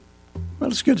Well,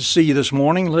 it's good to see you this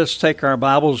morning. Let's take our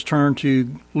Bibles, turn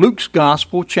to Luke's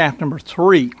Gospel, chapter number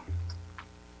 3.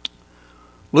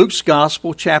 Luke's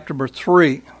Gospel, chapter number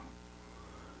 3.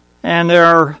 And there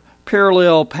are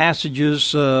parallel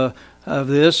passages of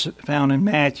this found in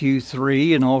Matthew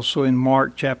 3 and also in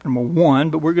Mark chapter number 1.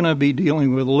 But we're going to be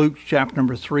dealing with Luke chapter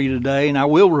number 3 today. And I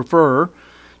will refer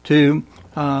to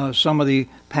some of the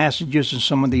passages in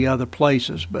some of the other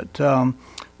places. But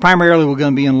primarily we're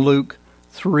going to be in Luke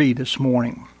 3 this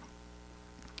morning.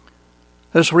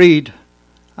 Let's read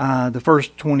the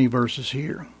first 20 verses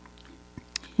here.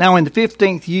 Now in the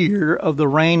 15th year of the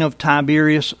reign of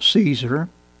Tiberius Caesar,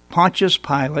 Pontius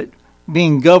Pilate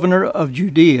being governor of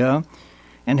Judea,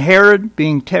 and Herod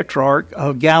being tetrarch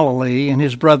of Galilee, and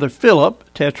his brother Philip,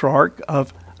 tetrarch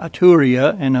of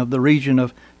Iturea and of the region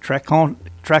of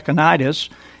Trachonitis,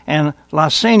 and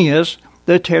Lysanias,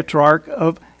 the tetrarch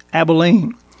of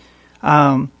Abilene,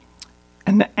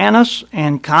 and Annas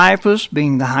and Caiaphas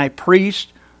being the high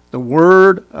priest, the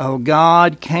word of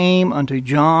God came unto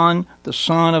John, the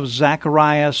son of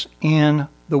Zacharias, in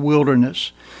the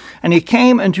wilderness. And he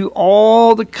came into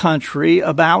all the country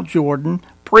about Jordan,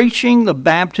 preaching the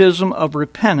baptism of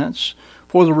repentance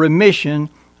for the remission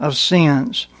of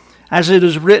sins. As it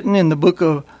is written in the book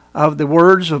of the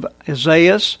words of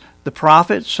Isaiah, the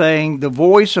prophet, saying, the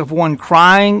voice of one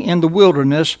crying in the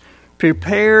wilderness,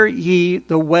 prepare ye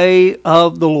the way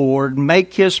of the Lord,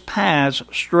 make his paths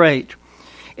straight.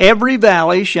 Every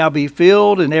valley shall be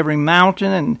filled, and every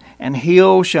mountain and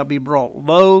hill shall be brought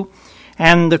low,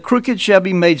 and the crooked shall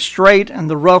be made straight, and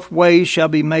the rough ways shall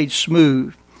be made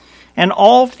smooth. And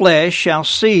all flesh shall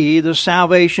see the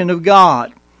salvation of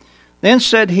God. Then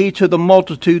said he to the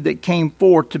multitude that came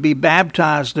forth to be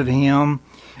baptized of him,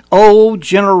 O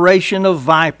generation of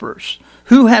vipers,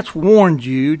 who hath warned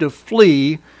you to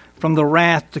flee from the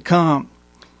wrath to come?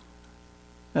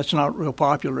 That's not real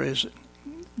popular, is it?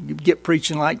 You get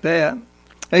preaching like that.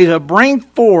 He said, bring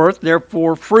forth,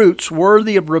 therefore, fruits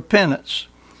worthy of repentance,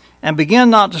 and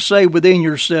begin not to say within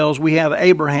yourselves, we have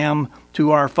Abraham to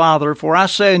our father. For I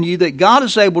say unto you that God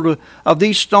is able of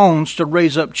these stones to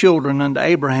raise up children unto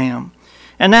Abraham.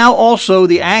 And now also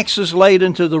the axe is laid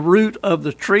into the root of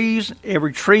the trees.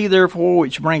 Every tree, therefore,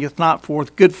 which bringeth not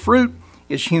forth good fruit,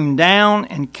 is hewn down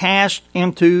and cast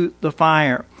into the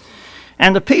fire.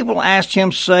 And the people asked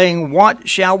him, saying, what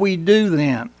shall we do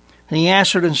then? And he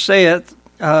answered and saith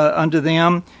unto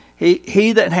them,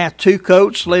 He that hath two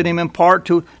coats, let him impart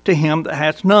to him that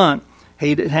hath none.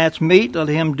 He that hath meat, let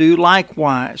him do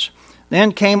likewise.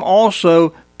 Then came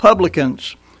also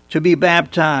publicans to be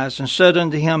baptized, and said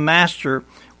unto him, Master,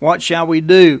 what shall we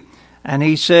do? And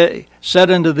he said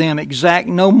unto them, exact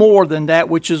no more than that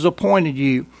which is appointed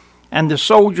you. And the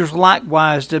soldiers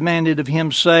likewise demanded of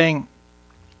him, saying,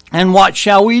 and what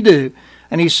shall we do?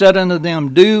 And he said unto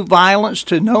them, do violence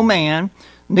to no man,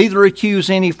 neither accuse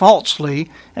any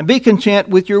falsely, and be content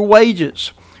with your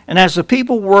wages. And as the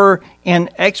people were in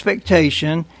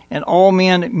expectation, and all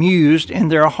men mused in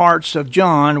their hearts of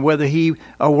John, whether he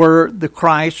were the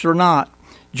Christ or not,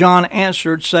 John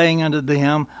answered, saying unto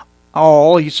them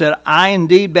all, he said, I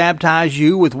indeed baptize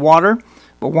you with water,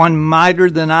 but one mightier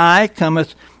than I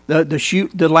cometh,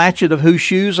 the latchet of whose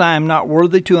shoes I am not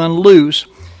worthy to unloose.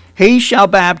 He shall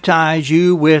baptize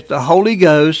you with the Holy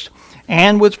Ghost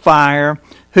and with fire,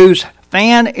 whose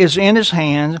fan is in his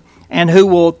hand, and who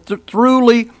will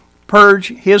thoroughly purge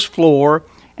his floor,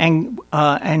 and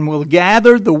will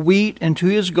gather the wheat into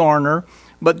his garner,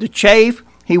 but the chaff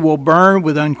he will burn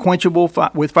with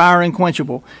fire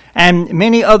unquenchable. And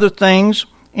many other things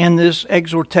in this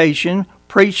exhortation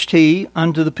preached he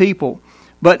unto the people.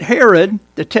 But Herod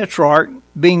the tetrarch,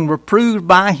 being reproved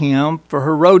by him for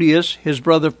Herodias, his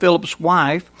brother Philip's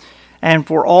wife, and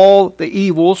for all the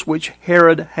evils which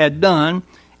Herod had done,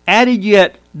 added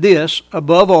yet this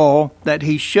above all, that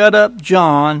he shut up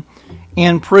John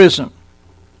in prison.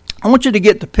 I want you to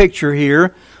get the picture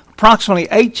here. Approximately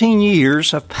 18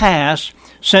 years have passed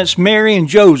since Mary and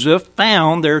Joseph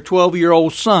found their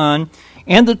 12-year-old son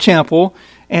in the temple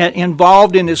and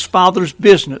involved in his father's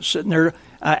business, sitting there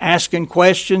asking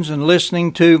questions and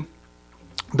listening to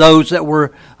those that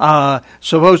were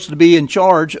supposed to be in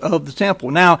charge of the temple.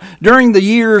 Now, during the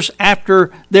years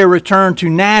after their return to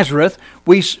Nazareth,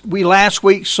 we last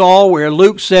week saw where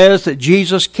Luke says that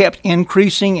Jesus kept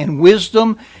increasing in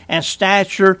wisdom and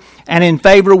stature and in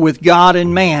favor with God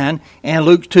and man, in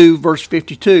Luke 2, verse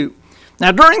 52.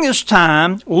 Now, during this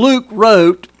time, Luke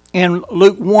wrote in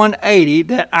Luke 1:80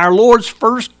 that our Lord's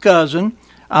first cousin,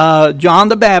 John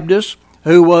the Baptist,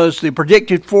 who was the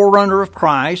predicted forerunner of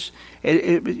Christ,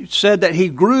 it said that he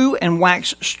grew and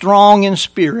waxed strong in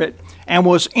spirit, and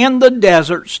was in the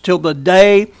deserts till the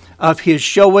day of his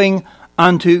showing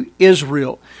unto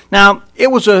Israel. Now, it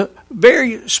was a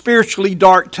very spiritually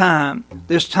dark time,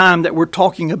 this time that we're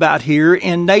talking about here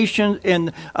in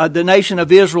the nation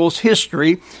of Israel's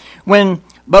history, when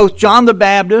both John the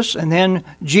Baptist and then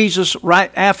Jesus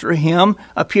right after him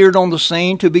appeared on the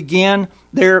scene to begin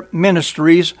their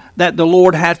ministries that the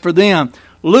Lord had for them.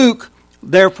 Luke,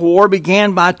 therefore,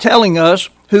 began by telling us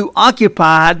who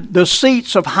occupied the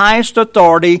seats of highest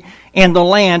authority in the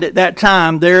land at that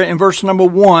time. There in verse number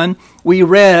 1, we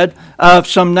read of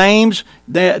some names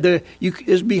that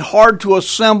it'd be hard to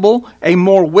assemble a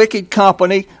more wicked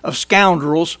company of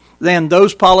scoundrels than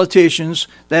those politicians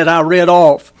that I read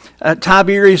off.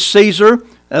 Tiberius Caesar,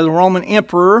 the Roman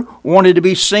emperor, wanted to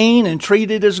be seen and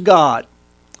treated as God,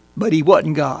 but he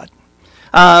wasn't God.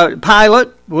 Pilate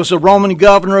was the Roman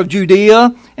governor of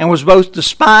Judea and was both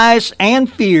despised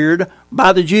and feared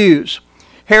by the Jews.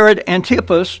 Herod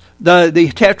Antipas,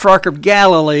 the tetrarch of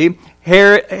Galilee,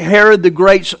 Herod the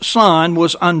Great's son,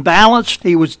 was unbalanced,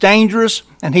 he was dangerous,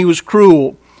 and he was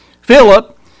cruel.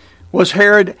 Philip was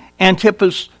Herod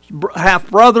Antipas'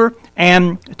 half-brother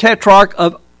and tetrarch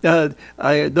of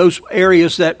those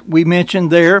areas that we mentioned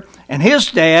there, and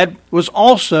his dad was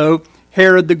also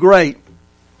Herod the Great.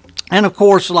 And of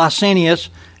course, Licinius,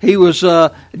 he was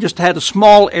just had a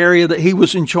small area that he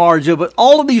was in charge of. But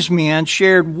all of these men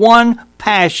shared one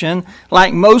passion,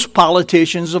 like most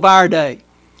politicians of our day.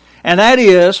 And that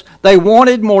is, they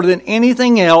wanted more than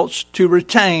anything else to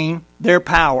retain their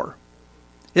power.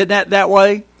 Isn't that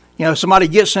way? You know, somebody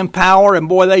gets in power, and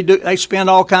boy, they spend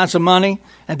all kinds of money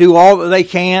and do all that they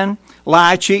can,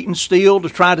 lie, cheat, and steal to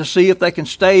try to see if they can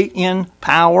stay in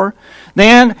power.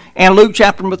 Then, in Luke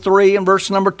chapter number 3 and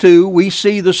verse number 2, we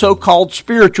see the so-called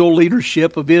spiritual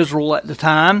leadership of Israel at the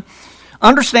time.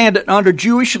 Understand that under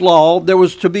Jewish law, there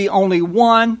was to be only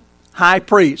one high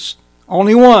priest.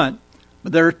 Only one.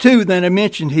 But there are two that are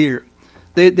mentioned here.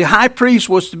 The high priest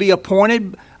was to be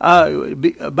appointed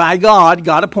by God,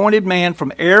 God-appointed man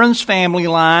from Aaron's family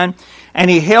line, and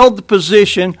he held the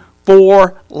position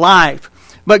for life.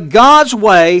 But God's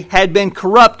way had been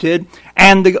corrupted,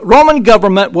 and the Roman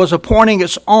government was appointing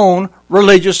its own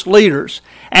religious leaders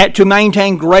to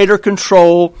maintain greater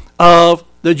control of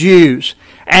the Jews.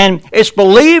 And it's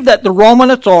believed that the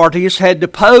Roman authorities had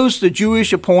deposed the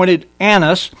Jewish appointed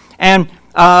Annas and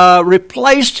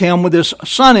replaced him with his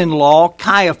son-in-law,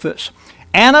 Caiaphas.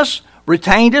 Annas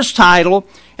retained his title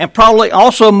and probably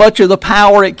also much of the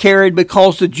power it carried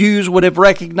because the Jews would have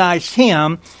recognized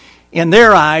him in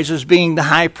their eyes as being the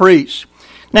high priest.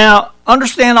 Now,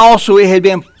 understand also it had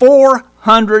been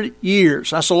 400 years.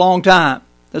 That's a long time.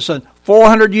 That's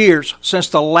 400 years since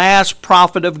the last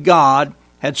prophet of God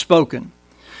had spoken.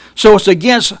 So it's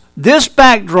against this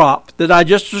backdrop that I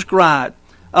just described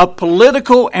of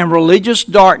political and religious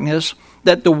darkness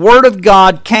that the Word of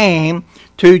God came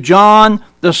to John,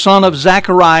 the son of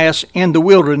Zacharias, in the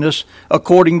wilderness,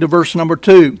 according to verse number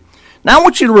 2. Now I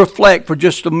want you to reflect for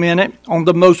just a minute on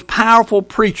the most powerful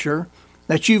preacher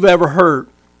that you've ever heard.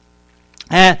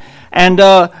 And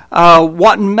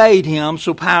what made him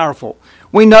so powerful.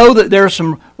 We know that there are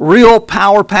some real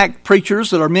power-packed preachers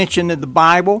that are mentioned in the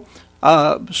Bible.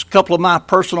 A couple of my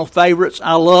personal favorites.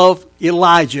 I love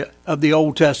Elijah of the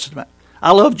Old Testament.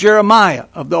 I love Jeremiah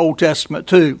of the Old Testament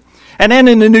too. And then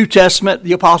in the New Testament,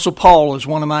 the Apostle Paul is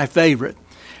one of my favorite.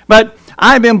 But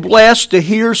I've been blessed to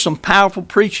hear some powerful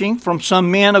preaching from some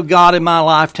men of God in my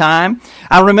lifetime.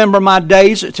 I remember my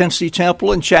days at Tennessee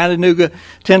Temple in Chattanooga,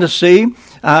 Tennessee,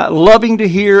 loving to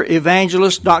hear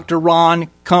evangelist Dr. Ron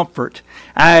Comfort.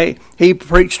 He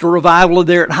preached a revival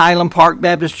there at Highland Park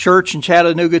Baptist Church in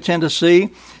Chattanooga,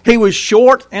 Tennessee. He was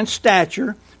short in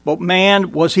stature, but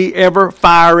man, was he ever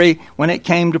fiery when it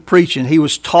came to preaching. He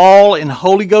was tall in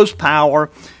Holy Ghost power.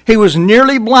 He was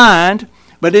nearly blind,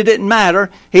 but it didn't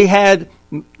matter. He had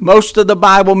most of the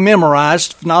Bible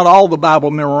memorized, if not all the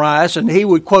Bible memorized, and he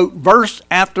would quote verse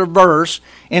after verse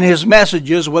in his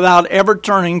messages without ever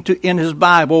turning to in his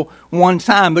Bible one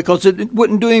time, because it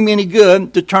wouldn't do him any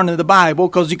good to turn to the Bible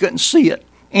because he couldn't see it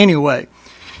anyway.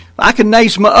 I can name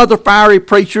some other fiery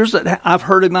preachers that I've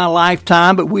heard in my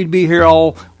lifetime, but we'd be here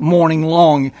all morning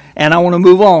long, and I want to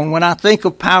move on. When I think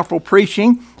of powerful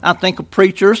preaching, I think of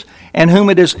preachers in whom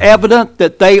it is evident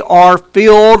that they are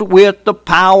filled with the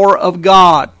power of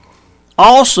God.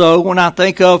 Also, when I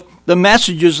think of the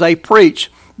messages they preach,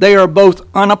 they are both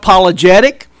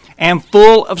unapologetic and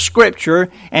full of Scripture,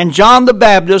 and John the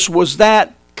Baptist was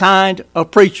that kind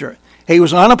of preacher. He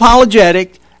was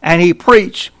unapologetic, and he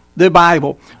preached the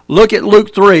Bible. Look at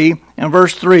Luke 3 and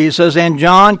verse 3. It says, "And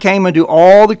John came into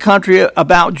all the country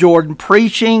about Jordan,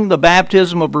 preaching the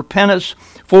baptism of repentance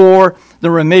for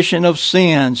the remission of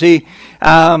sins."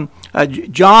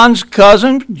 John's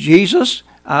cousin, Jesus,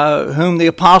 whom the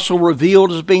apostle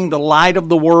revealed as being the light of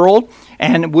the world,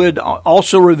 and would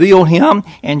also reveal him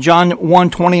in John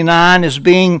 1:29 as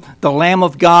being the Lamb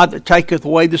of God that taketh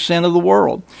away the sin of the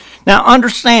world. Now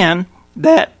understand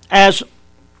that as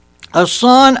a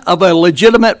son of a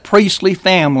legitimate priestly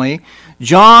family,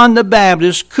 John the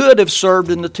Baptist could have served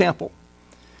in the temple.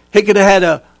 He could have had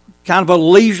a kind of a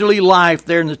leisurely life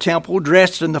there in the temple,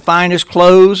 dressed in the finest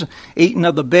clothes, eating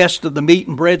of the best of the meat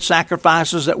and bread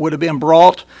sacrifices that would have been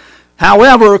brought.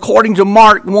 However, according to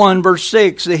Mark 1, verse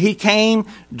 6, that he came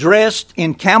dressed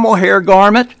in camel hair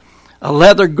garment, a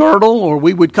leather girdle, or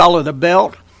we would call it a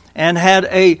belt, and had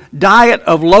a diet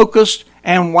of locusts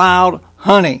and wild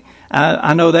honey.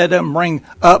 I know that doesn't bring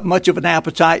up much of an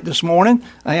appetite this morning.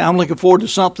 I'm looking forward to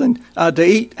something to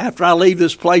eat after I leave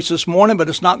this place this morning, but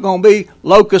it's not going to be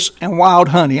locusts and wild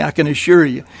honey, I can assure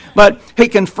you. But he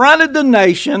confronted the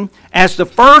nation as the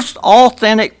first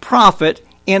authentic prophet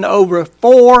in over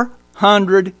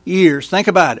 400 years. Think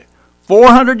about it.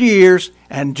 400 years,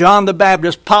 and John the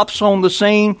Baptist pops on the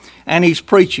scene, and he's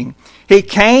preaching. He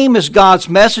came as God's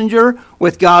messenger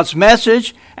with God's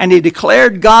message, and he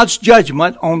declared God's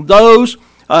judgment on those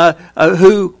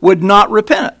who would not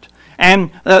repent. And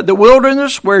the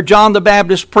wilderness where John the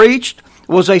Baptist preached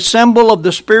was a symbol of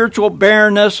the spiritual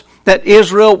barrenness that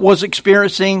Israel was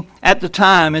experiencing at the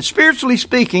time. And spiritually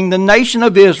speaking, the nation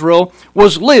of Israel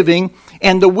was living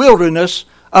in the wilderness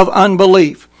of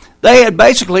unbelief. They had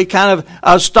basically kind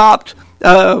of stopped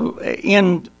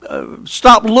looking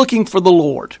for the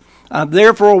Lord.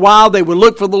 There for a while, they would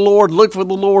look for the Lord,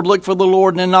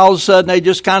 and then all of a sudden they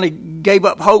just kind of gave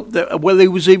up hope that whether he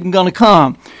was even going to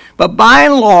come. But by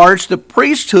and large, the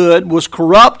priesthood was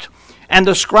corrupt, and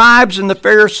the scribes and the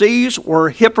Pharisees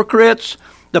were hypocrites.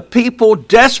 The people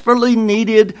desperately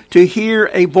needed to hear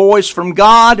a voice from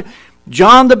God.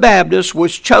 John the Baptist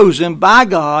was chosen by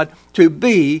God to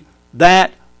be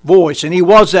that voice, and he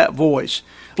was that voice.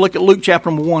 Look at Luke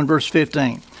chapter 1, verse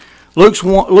 15. Luke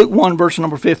 1, verse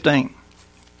number 15.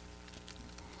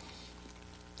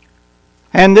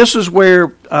 And this is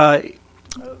where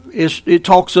it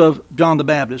talks of John the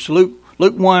Baptist. Luke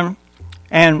 1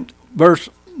 and verse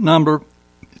number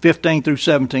 15 through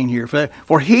 17 here.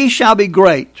 "For he shall be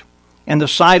great in the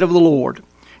sight of the Lord,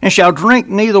 and shall drink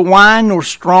neither wine nor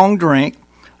strong drink,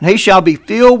 and he shall be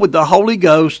filled with the Holy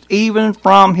Ghost even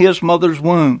from his mother's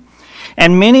womb.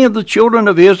 And many of the children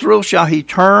of Israel shall he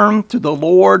turn to the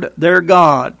Lord their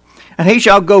God. And he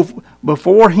shall go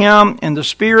before him in the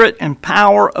spirit and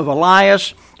power of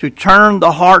Elias, to turn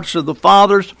the hearts of the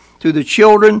fathers to the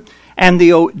children, and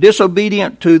the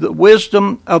disobedient to the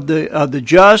wisdom of the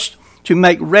just, to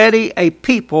make ready a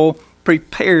people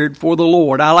prepared for the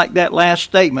Lord." I like that last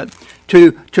statement,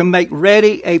 to make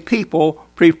ready a people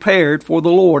prepared for the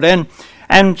Lord.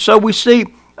 And so we see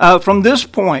from this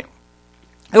point,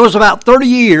 it was about 30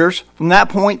 years from that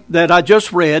point that I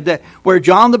just read where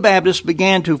John the Baptist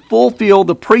began to fulfill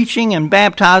the preaching and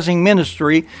baptizing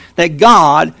ministry that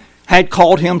God had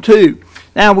called him to.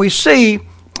 Now we see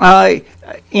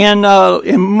in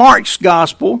Mark's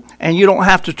gospel, and you don't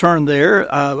have to turn there,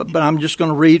 but I'm just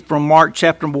going to read from Mark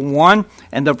chapter 1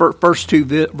 and the first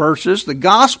two verses. The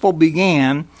gospel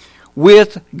began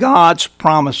with God's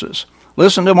promises.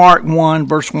 Listen to Mark 1,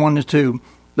 verse 1 to 2.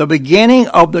 "The beginning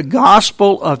of the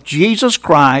gospel of Jesus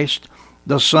Christ,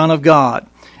 the Son of God.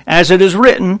 As it is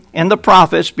written in the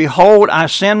prophets, Behold, I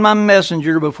send my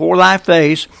messenger before thy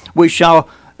face, which shall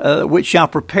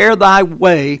prepare thy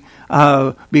way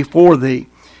before thee."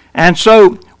 And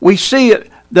so we see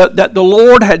that the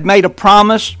Lord had made a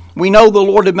promise. We know the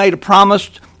Lord had made a promise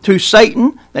to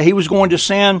Satan that he was going to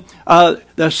send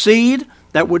the seed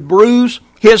that would bruise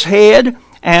his head,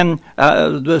 and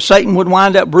Satan would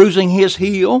wind up bruising his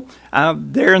heel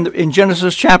there in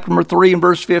Genesis chapter number 3 and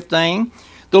verse 15.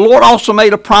 The Lord also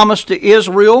made a promise to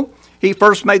Israel. He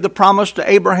first made the promise to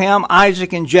Abraham,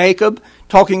 Isaac, and Jacob,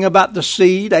 talking about the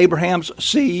seed, Abraham's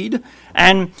seed.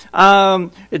 And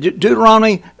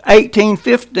Deuteronomy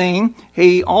 18:15,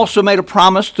 he also made a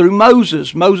promise through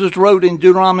Moses. Moses wrote in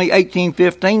Deuteronomy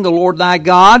 18:15, "The Lord thy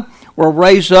God will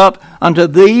raise up unto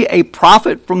thee a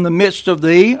prophet from the midst of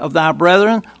thee, of thy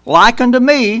brethren, like unto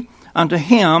me, unto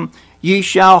him ye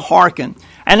shall hearken."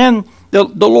 And then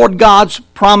the Lord God's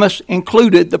promise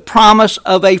included the promise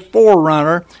of a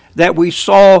forerunner that we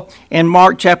saw in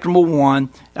Mark chapter number 1,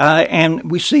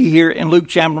 and we see here in Luke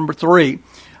chapter number 3.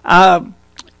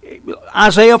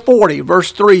 Isaiah 40,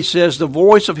 verse 3 says, "The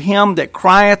voice of him that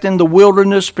crieth in the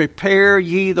wilderness, prepare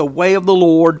ye the way of the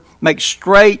Lord, make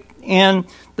straight in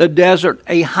the desert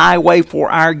a highway for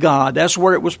our God." That's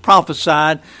where it was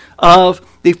prophesied of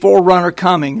the forerunner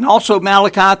coming. And also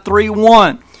Malachi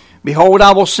 3:1, "Behold,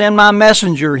 I will send my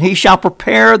messenger, and he shall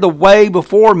prepare the way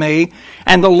before me,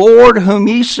 and the Lord whom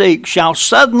ye seek shall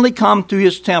suddenly come to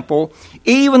his temple,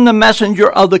 even the messenger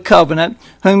of the covenant,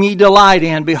 whom ye delight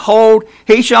in. Behold,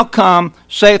 he shall come,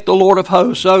 saith the Lord of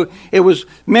hosts." So it was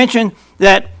mentioned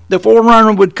that the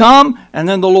forerunner would come, and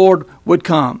then the Lord would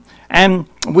come. And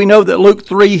we know that Luke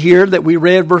 3 here that we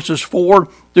read, verses 4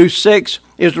 through 6,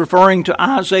 is referring to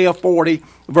Isaiah 40,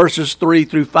 verses 3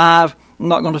 through 5. I'm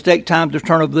not going to take time to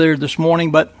turn over there this morning,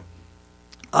 but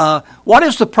what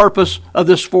is the purpose of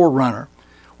this forerunner?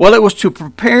 Well, it was to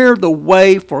prepare the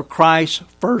way for Christ's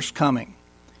first coming.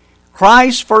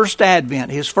 Christ's first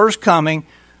advent, his first coming,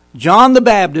 John the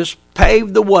Baptist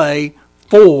paved the way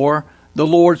for the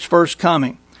Lord's first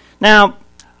coming. Now,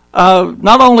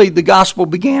 not only the gospel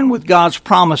began with God's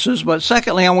promises, but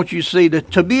secondly, I want you to see that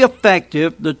to be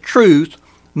effective, the truth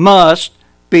must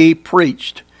be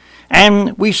preached.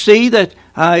 And we see that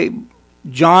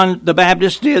John the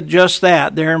Baptist did just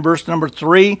that. There in verse number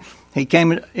 3, he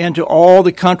came into all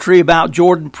the country about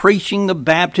Jordan, preaching the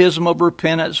baptism of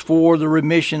repentance for the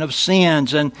remission of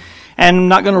sins. And I'm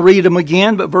not going to read them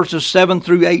again, but verses 7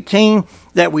 through 18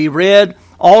 that we read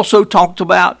also talked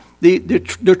about the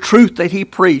truth that he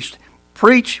preached.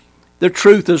 Preach the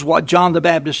truth is what John the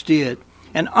Baptist did.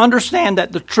 And understand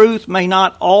that the truth may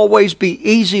not always be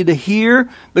easy to hear,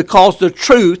 because the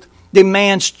truth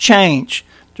demands change.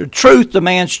 The truth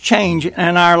demands change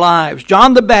in our lives.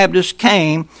 John the Baptist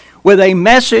came with a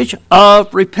message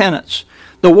of repentance.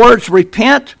 The words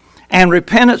repent and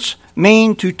repentance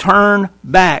mean to turn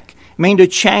back, mean to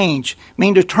change,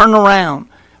 mean to turn around.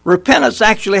 Repentance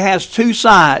actually has two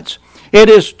sides. It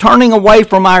is turning away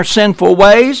from our sinful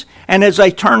ways, and is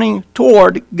a turning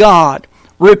toward God.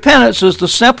 Repentance is the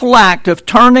simple act of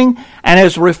turning, and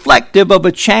is reflective of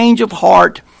a change of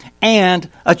heart and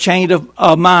a change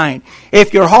of mind.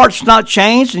 If your heart's not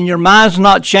changed and your mind's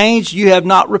not changed, you have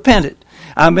not repented.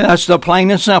 I mean, that's the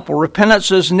plain and simple. Repentance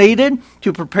is needed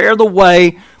to prepare the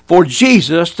way for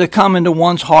Jesus to come into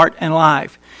one's heart and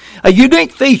life. A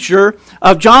unique feature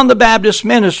of John the Baptist's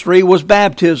ministry was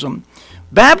baptism.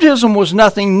 Baptism was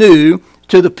nothing new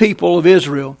to the people of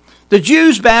Israel. The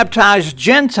Jews baptized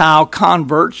Gentile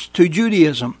converts to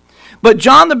Judaism. But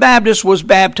John the Baptist was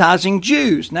baptizing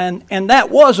Jews, and that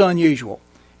was unusual.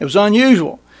 It was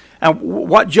unusual. And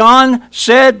what John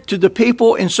said to the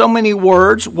people in so many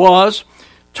words was,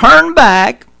 turn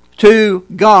back to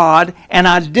God and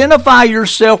identify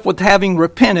yourself with having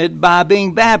repented by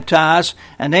being baptized,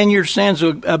 and then your sins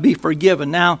will be forgiven.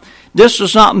 Now, this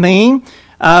does not mean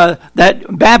that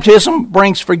baptism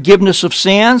brings forgiveness of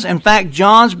sins. In fact,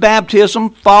 John's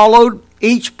baptism followed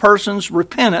each person's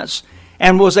repentance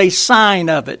and was a sign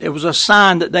of it. It was a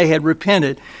sign that they had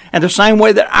repented. And the same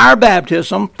way that our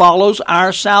baptism follows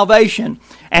our salvation.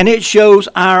 And it shows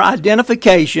our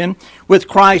identification with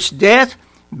Christ's death,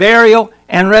 burial,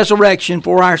 and resurrection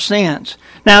for our sins.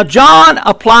 Now, John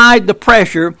applied the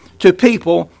pressure to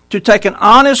people to take an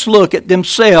honest look at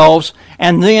themselves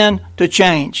and then to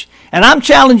change. And I'm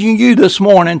challenging you this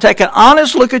morning, take an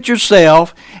honest look at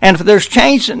yourself, and if there's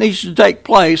change that needs to take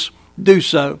place, do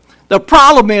so. The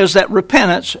problem is that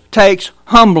repentance takes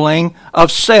humbling of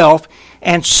self,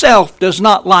 and self does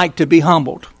not like to be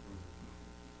humbled.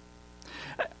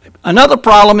 Another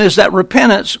problem is that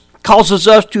repentance causes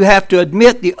us to have to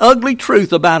admit the ugly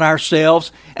truth about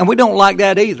ourselves, and we don't like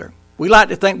that either. We like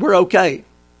to think we're okay.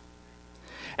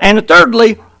 And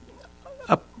thirdly,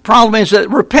 a problem is that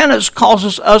repentance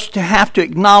causes us to have to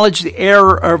acknowledge the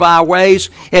error of our ways.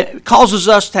 It causes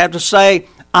us to have to say,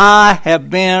 I have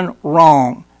been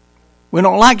wrong. We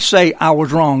don't like to say I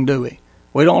was wrong, do we?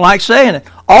 We don't like saying it.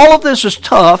 All of this is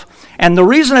tough, and the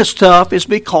reason it's tough is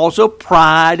because of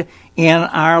pride in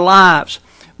our lives.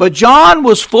 But John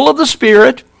was full of the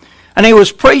Spirit, and he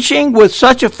was preaching with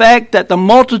such effect that the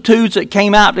multitudes that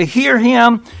came out to hear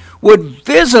him would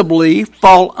visibly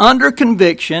fall under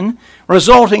conviction,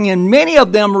 resulting in many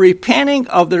of them repenting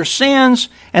of their sins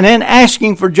and then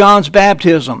asking for John's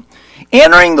baptism.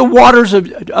 Entering the waters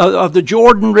of the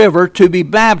Jordan River to be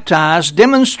baptized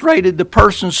demonstrated the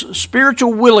person's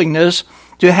spiritual willingness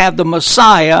to have the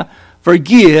Messiah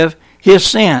forgive his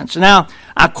sins. Now,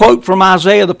 I quote from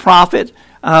Isaiah the prophet.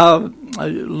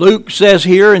 Luke says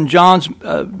here in John's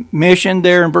mission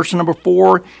there in verse number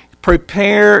 4,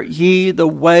 prepare ye the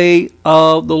way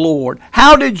of the Lord.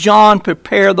 How did John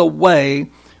prepare the way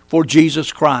for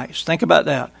Jesus Christ? Think about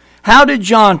that. How did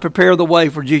John prepare the way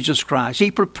for Jesus Christ?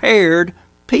 He prepared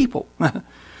people.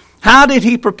 How did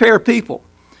he prepare people?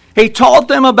 He taught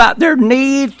them about their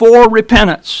need for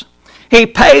repentance. He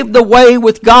paved the way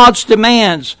with God's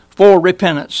demands for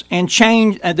repentance and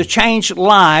the changed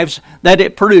lives that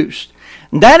it produced.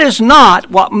 And that is not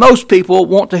what most people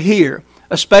want to hear,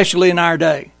 especially in our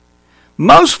day.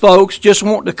 Most folks just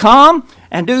want to come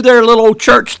and do their little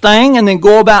church thing and then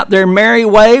go about their merry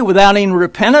way without any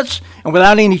repentance and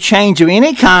without any change of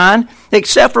any kind,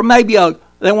 except for maybe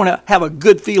they want to have a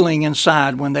good feeling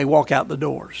inside when they walk out the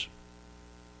doors.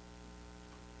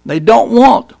 They don't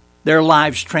want their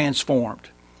lives transformed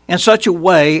in such a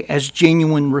way as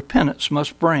genuine repentance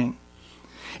must bring.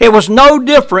 It was no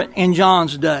different in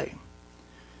John's day.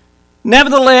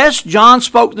 Nevertheless, John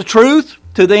spoke the truth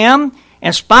to them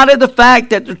in spite of the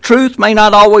fact that the truth may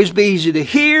not always be easy to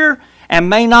hear and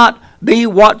may not be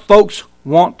what folks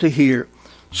want to hear.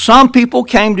 Some people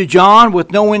came to John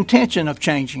with no intention of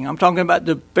changing. I'm talking about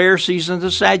the Pharisees and the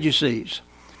Sadducees.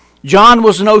 John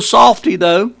was no softy,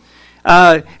 though.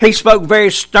 He spoke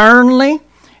very sternly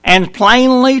and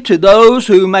plainly to those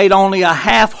who made only a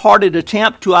half-hearted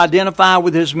attempt to identify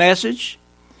with his message.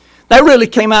 They really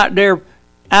came out there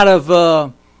out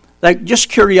of just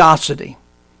curiosity.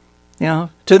 To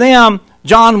them,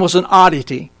 John was an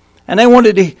oddity, and they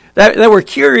were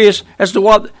curious as to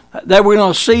what they were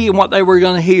going to see and what they were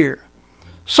going to hear.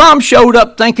 Some showed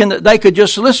up thinking that they could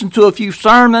just listen to a few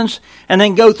sermons and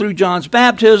then go through John's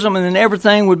baptism and then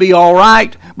everything would be all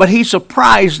right. But he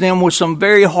surprised them with some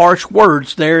very harsh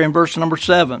words there in verse number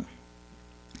 7.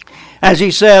 As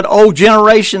he said, "O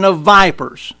generation of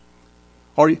vipers,"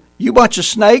 or "you bunch of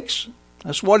snakes."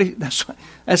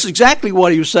 That's exactly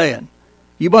what he was saying.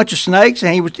 You bunch of snakes.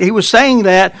 And he was saying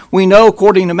that, we know,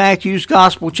 according to Matthew's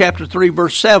Gospel, chapter 3,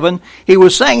 verse 7, he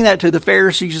was saying that to the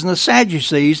Pharisees and the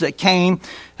Sadducees that came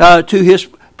to his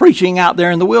preaching out there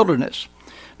in the wilderness.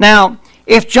 Now,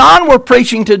 if John were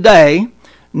preaching today,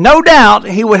 no doubt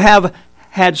he would have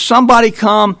had somebody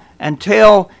come and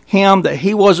tell him that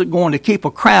he wasn't going to keep a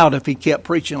crowd if he kept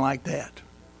preaching like that.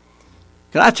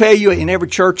 Can I tell you, in every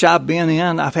church I've been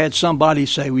in, I've had somebody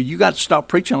say, "Well, you got to stop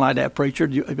preaching like that, preacher.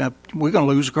 We're going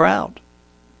to lose a crowd."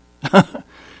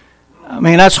 I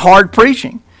mean, that's hard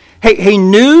preaching. He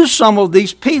knew some of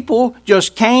these people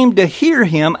just came to hear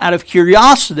him out of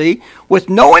curiosity with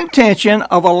no intention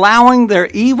of allowing their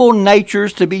evil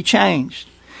natures to be changed.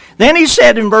 Then he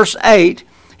said in verse 8,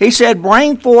 he said,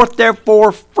 "Bring forth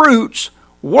therefore fruits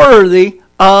worthy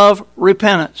of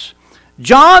repentance."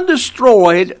 John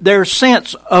destroyed their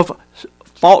sense of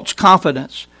false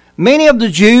confidence. Many of the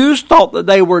Jews thought that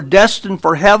they were destined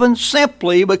for heaven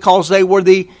simply because they were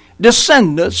the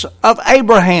descendants of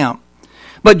Abraham.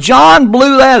 But John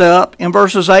blew that up in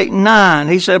verses 8 and 9.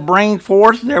 He said, "Bring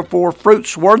forth therefore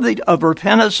fruits worthy of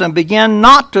repentance, and begin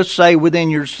not to say within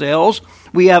yourselves,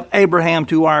 we have Abraham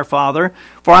to our father.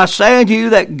 For I say unto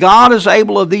you that God is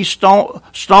able of these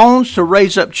stones to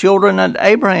raise up children unto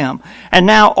Abraham. And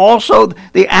now also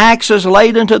the axe is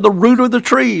laid unto the root of the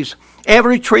trees.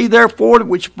 Every tree therefore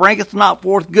which bringeth not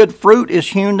forth good fruit is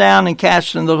hewn down and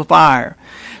cast into the fire."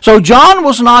 So John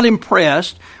was not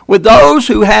impressed with those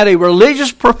who had a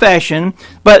religious profession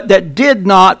but that did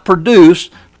not produce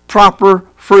proper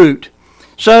fruit.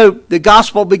 So the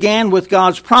gospel began with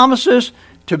God's promises.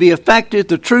 To be effective,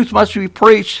 the truth must be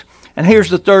preached. And here's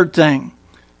the third thing,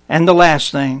 and the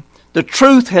last thing. The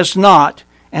truth has not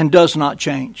and does not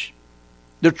change.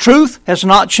 The truth has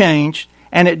not changed,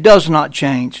 and it does not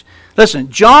change. Listen,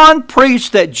 John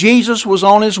preached that Jesus was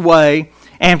on his way,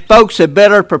 and folks had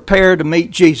better prepare to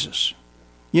meet Jesus.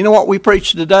 You know what we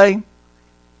preach today?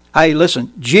 Hey,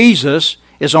 listen, Jesus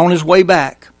is on his way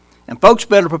back, and folks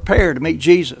better prepare to meet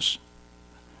Jesus.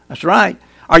 That's right.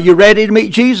 Are you ready to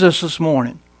meet Jesus this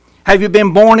morning? Have you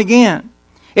been born again?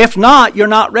 If not, you're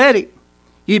not ready.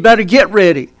 You better get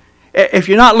ready. If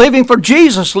you're not living for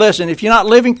Jesus, listen, if you're not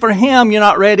living for him, you're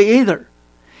not ready either.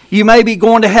 You may be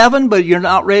going to heaven, but you're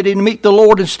not ready to meet the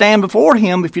Lord and stand before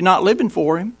him if you're not living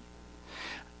for him.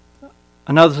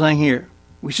 Another thing here.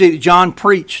 We see that John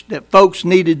preached that folks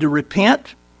needed to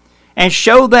repent and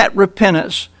show that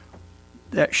repentance,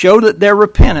 that their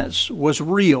repentance was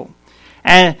real.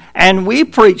 And we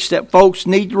preach that folks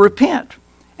need to repent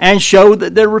and show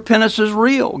that their repentance is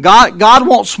real. God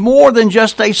wants more than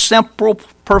just a simple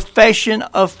profession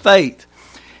of faith.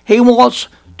 He wants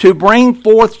to bring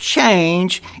forth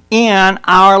change in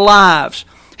our lives.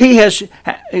 He's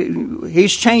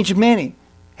changed many.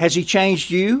 Has he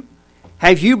changed you?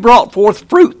 Have you brought forth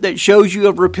fruit that shows you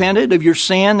have repented of your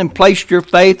sin and placed your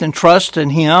faith and trust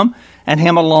in him and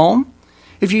him alone?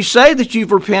 If you say that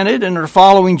you've repented and are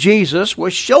following Jesus, well,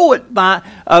 show it by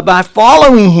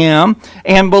following Him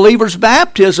and believer's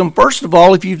baptism. First of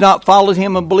all, if you've not followed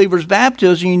Him in believer's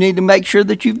baptism, you need to make sure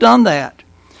that you've done that.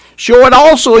 Show it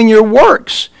also in your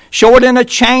works. Show it in a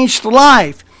changed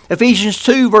life. Ephesians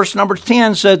 2, verse number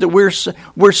 10 said that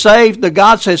we're saved, that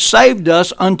God has saved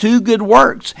us unto good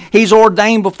works. He's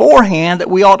ordained beforehand that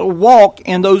we ought to walk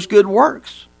in those good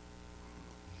works.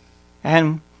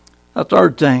 And a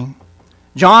third thing,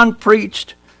 John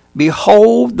preached,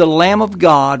 "Behold the Lamb of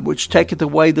God, which taketh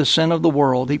away the sin of the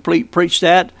world." He preached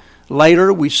that.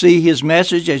 Later, we see his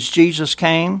message as Jesus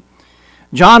came.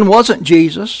 John wasn't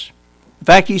Jesus. In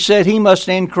fact, he said he must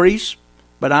increase,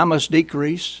 but I must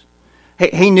decrease.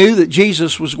 He knew that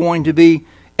Jesus was going to be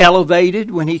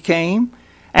elevated when he came.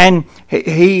 And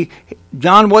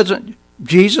John wasn't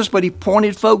Jesus, but he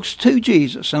pointed folks to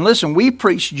Jesus. And listen, we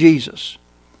preach Jesus.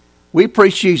 We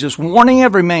preach Jesus, warning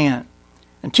every man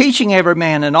and teaching every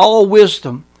man in all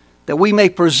wisdom, that we may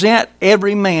present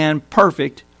every man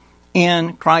perfect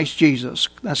in Christ Jesus.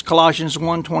 That's Colossians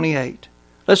 1:28.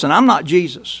 Listen, I'm not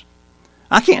Jesus.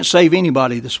 I can't save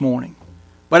anybody this morning.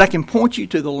 But I can point you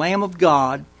to the Lamb of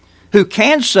God who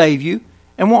can save you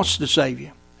and wants to save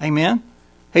you. Amen?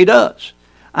 He does.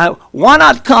 Why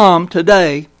not come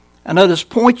today and let us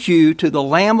point you to the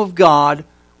Lamb of God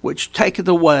which taketh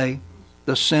away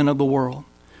the sin of the world.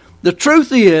 The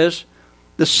truth is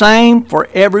the same for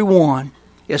everyone.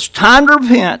 It's time to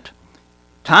repent.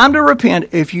 Time to repent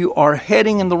if you are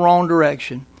heading in the wrong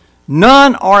direction.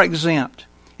 None are exempt.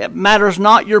 It matters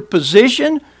not your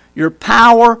position, your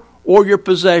power, or your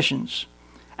possessions.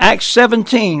 Acts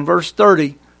 17, verse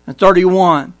 30 and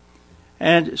 31.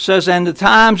 And it says, "And the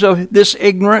times of this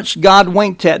ignorance God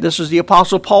winked at." This is the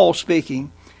Apostle Paul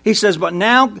speaking. He says, "But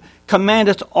now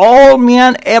commandeth all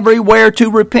men everywhere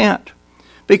to repent,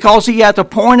 because he hath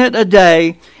appointed a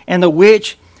day in the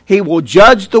which he will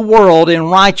judge the world in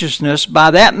righteousness by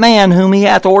that man whom he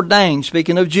hath ordained,"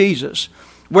 speaking of Jesus,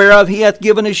 "whereof he hath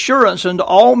given assurance unto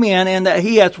all men, and that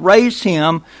he hath raised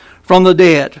him from the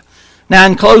dead." Now,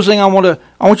 in closing, I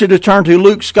want you to turn to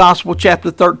Luke's Gospel,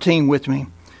 chapter 13 with me.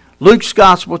 Luke's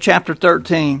Gospel, chapter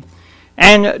 13.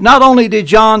 And not only did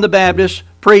John the Baptist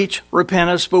preach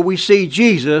repentance, but we see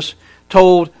Jesus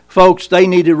told folks they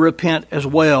need to repent as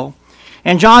well.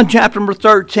 In John chapter number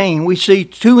 13, we see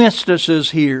two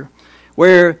instances here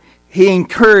where he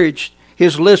encouraged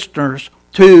his listeners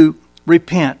to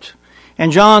repent.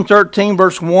 In John 13,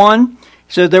 verse 1,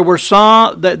 he said there were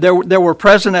some that there were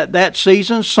present at that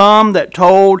season, some that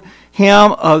told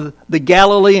him of the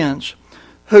Galileans,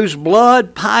 whose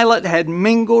blood Pilate had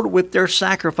mingled with their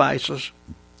sacrifices.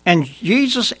 And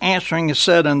Jesus answering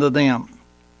said unto them,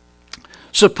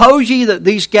 "Suppose ye that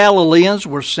these Galileans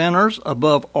were sinners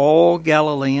above all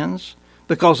Galileans,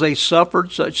 because they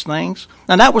suffered such things?"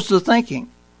 And that was the thinking.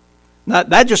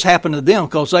 That just happened to them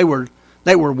because they were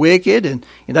wicked and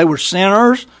they were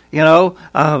sinners.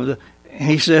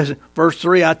 He says, verse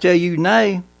 3, "I tell you,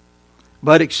 nay,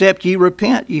 but except ye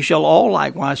repent, ye shall all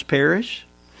likewise perish."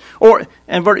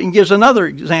 And he gives another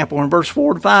example in verse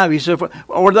 4 and 5. He said,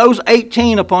 "Or those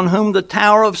 18 upon whom the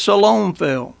tower of Siloam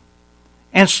fell,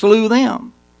 and slew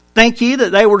them. Think ye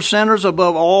that they were sinners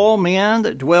above all men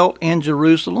that dwelt in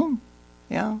Jerusalem?"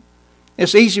 Yeah.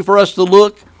 It's easy for us to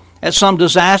look at some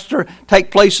disaster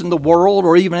take place in the world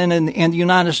or even in the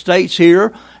United States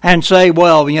here and say,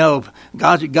 well,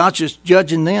 God's just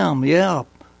judging them. Yeah.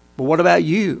 But what about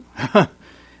you?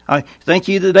 Think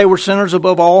ye that they were sinners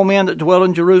above all men that dwell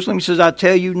in Jerusalem? He says, "I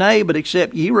tell you, nay, but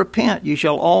except ye repent, ye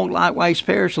shall all likewise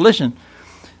perish." Listen,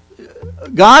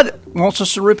 God wants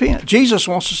us to repent. Jesus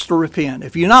wants us to repent.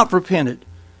 If you're not repented,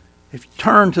 if you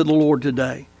turn to the Lord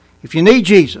today, if you need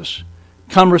Jesus,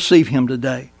 come receive Him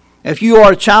today. If you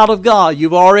are a child of God,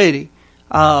 you've already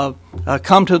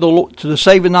come to the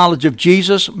saving knowledge of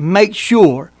Jesus, make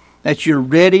sure that you're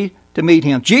ready to meet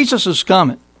Him. Jesus is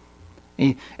coming.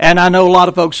 And I know a lot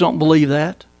of folks don't believe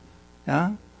that.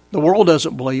 The world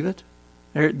doesn't believe it.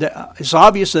 It's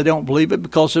obvious they don't believe it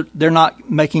because they're not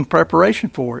making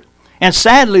preparation for it. And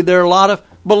sadly, there are a lot of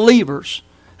believers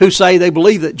who say they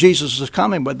believe that Jesus is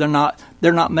coming, but they're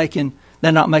not making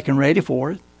ready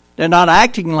for it. They're not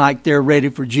acting like they're ready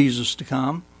for Jesus to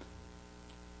come.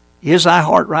 Is thy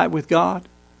heart right with God?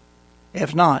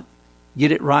 If not,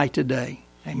 get it right today.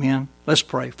 Amen. Let's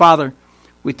pray. Father,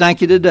 we thank you today.